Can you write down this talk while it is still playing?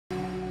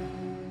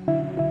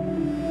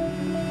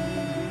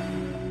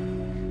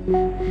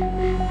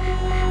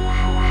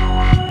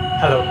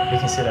Hello,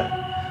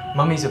 Reconsider.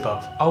 Mummies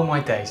above. Oh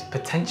my days,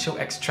 potential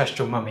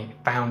extraterrestrial mummy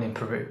found in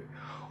Peru.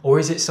 Or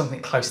is it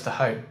something close to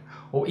home?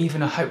 Or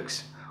even a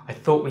hoax? I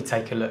thought we'd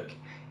take a look.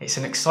 It's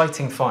an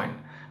exciting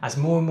find. As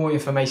more and more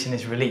information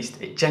is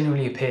released, it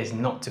generally appears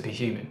not to be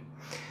human.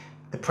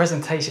 The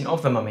presentation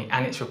of the mummy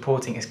and its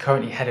reporting is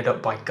currently headed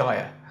up by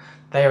Gaia.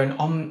 They are an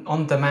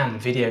on-demand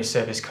video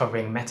service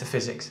covering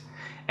metaphysics,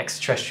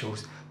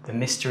 extraterrestrials, the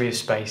mystery of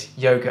space,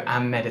 yoga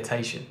and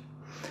meditation.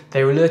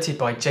 They were alerted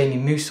by Jamie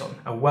Maussan,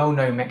 a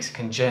well-known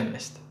Mexican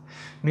journalist.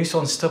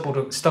 Maussan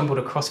stumbled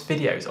across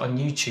videos on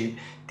YouTube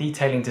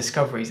detailing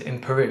discoveries in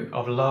Peru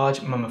of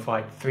large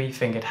mummified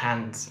three-fingered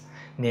hands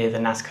near the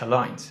Nazca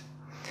Lines.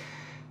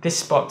 This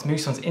sparked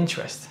Maussan's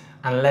interest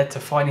and led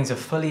to findings of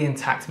fully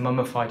intact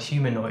mummified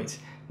humanoids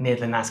near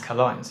the Nazca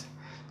Lines.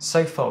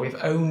 So far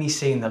we've only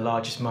seen the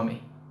largest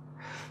mummy.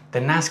 The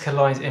Nazca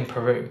Lines in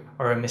Peru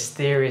are a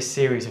mysterious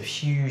series of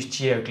huge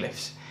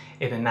geoglyphs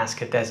in the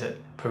Nazca Desert,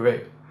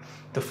 Peru.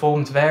 The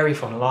forms vary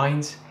from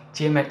lines,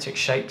 geometric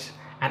shapes,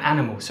 and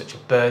animals such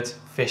as birds,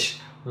 fish,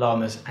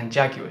 llamas, and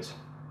jaguars.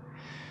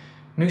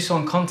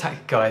 Maussan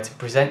contacted Gaia to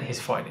present his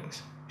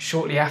findings.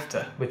 Shortly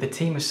after, with a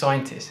team of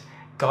scientists,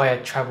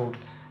 Gaia travelled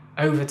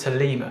over to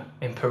Lima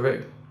in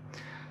Peru.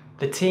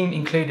 The team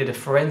included a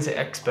forensic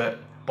expert,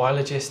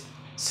 biologist,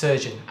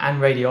 surgeon,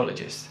 and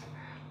radiologist.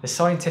 The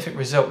scientific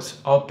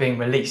results are being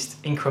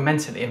released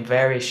incrementally in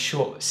various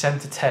short 7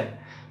 to 10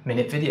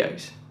 minute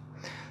videos.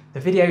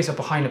 The videos are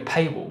behind a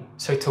paywall,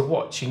 so to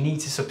watch you need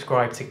to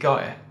subscribe to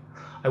Gaia.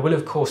 I will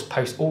of course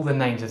post all the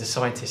names of the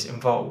scientists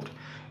involved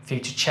for you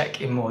to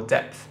check in more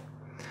depth.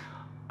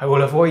 I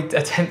will avoid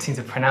attempting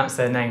to pronounce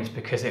their names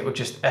because it will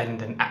just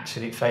end in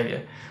absolute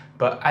failure,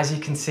 but as you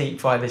can see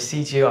via the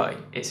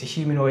CGI, it's a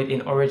humanoid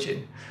in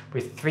origin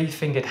with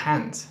three-fingered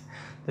hands.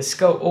 The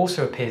skull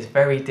also appears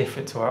very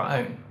different to our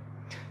own.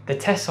 The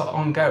tests are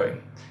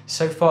ongoing.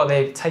 So far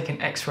they've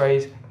taken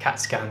X-rays, CAT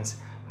scans,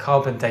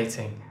 carbon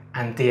dating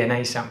and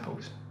DNA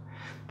samples.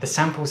 The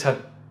samples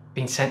have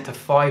been sent to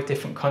 5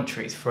 different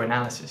countries for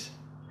analysis.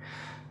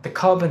 The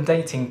carbon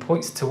dating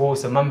points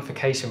towards the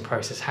mummification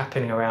process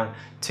happening around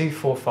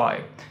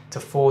 245 to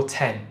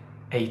 410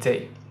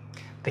 AD.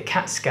 The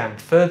CAT scan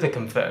further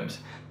confirms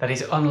that it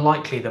is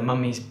unlikely the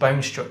mummy's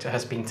bone structure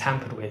has been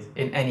tampered with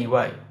in any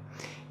way.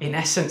 In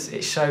essence,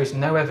 it shows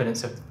no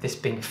evidence of this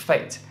being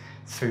faked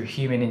through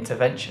human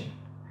intervention.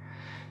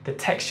 The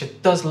texture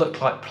does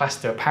look like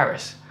plaster of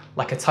Paris,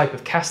 like a type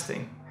of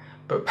casting,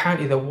 but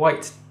apparently the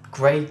white,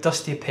 grey,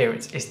 dusty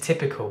appearance is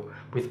typical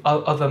with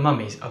other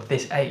mummies of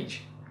this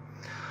age.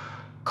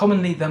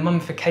 Commonly, the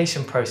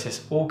mummification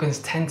process, organs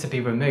tend to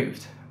be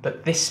removed,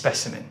 but this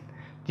specimen,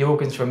 the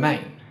organs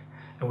remain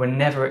and were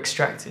never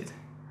extracted.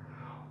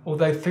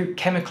 Although through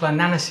chemical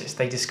analysis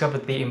they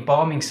discovered the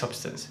embalming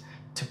substance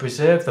to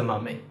preserve the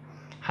mummy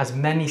has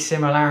many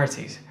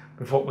similarities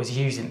with what was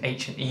used in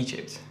ancient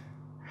Egypt.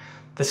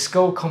 The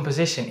skull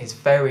composition is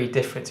very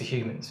different to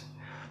humans.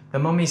 The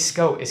mummy's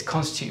skull is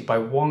constituted by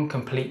one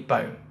complete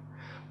bone,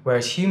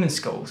 whereas human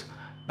skulls,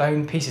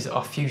 bone pieces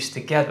are fused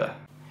together.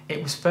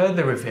 It was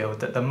further revealed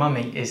that the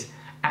mummy is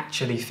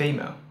actually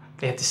female.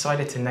 They have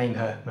decided to name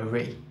her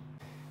Marie.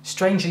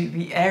 Strangely,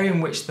 the area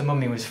in which the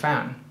mummy was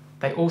found,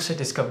 they also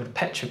discovered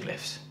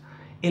petroglyphs,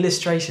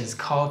 illustrations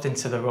carved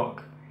into the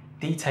rock,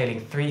 detailing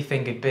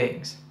three-fingered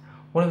beings.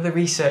 One of the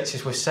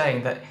researchers was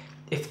saying that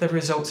if the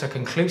results are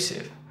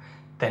conclusive,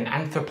 then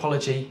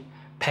anthropology,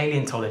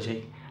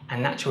 paleontology,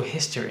 and natural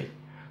history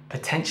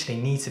potentially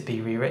need to be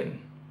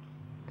rewritten.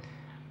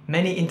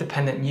 Many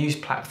independent news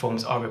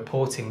platforms are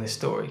reporting this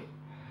story.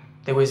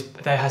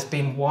 There has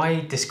been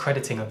wide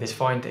discrediting of this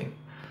finding,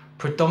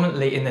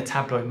 predominantly in the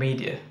tabloid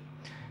media,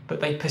 but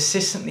they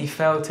persistently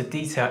failed to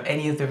detail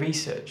any of the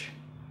research.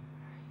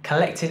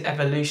 Collected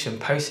Evolution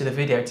posted a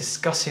video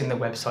discussing the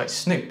website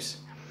Snopes,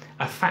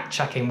 a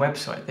fact-checking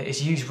website that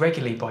is used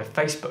regularly by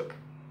Facebook.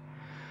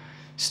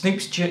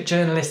 Snopes'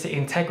 journalistic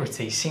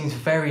integrity seems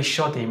very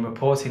shoddy in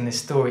reporting this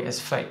story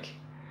as fake.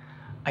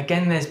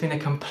 Again, there's been a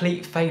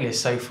complete failure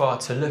so far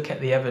to look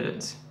at the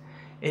evidence.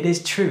 It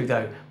is true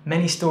though,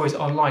 many stories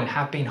online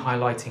have been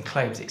highlighting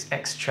claims its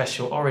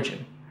extraterrestrial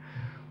origin,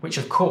 which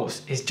of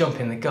course is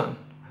jumping the gun.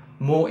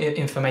 More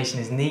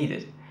information is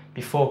needed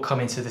before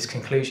coming to this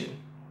conclusion.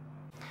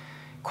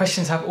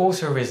 Questions have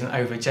also arisen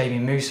over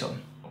Jamie Maussan.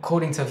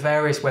 According to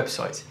various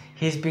websites,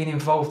 he has been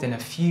involved in a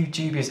few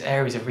dubious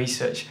areas of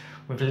research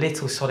with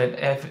little solid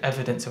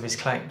evidence of his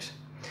claims.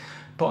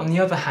 But on the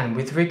other hand,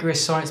 with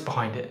rigorous science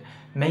behind it,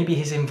 maybe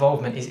his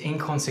involvement is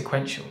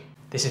inconsequential.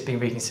 This has been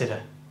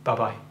Reconsider. Bye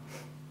bye.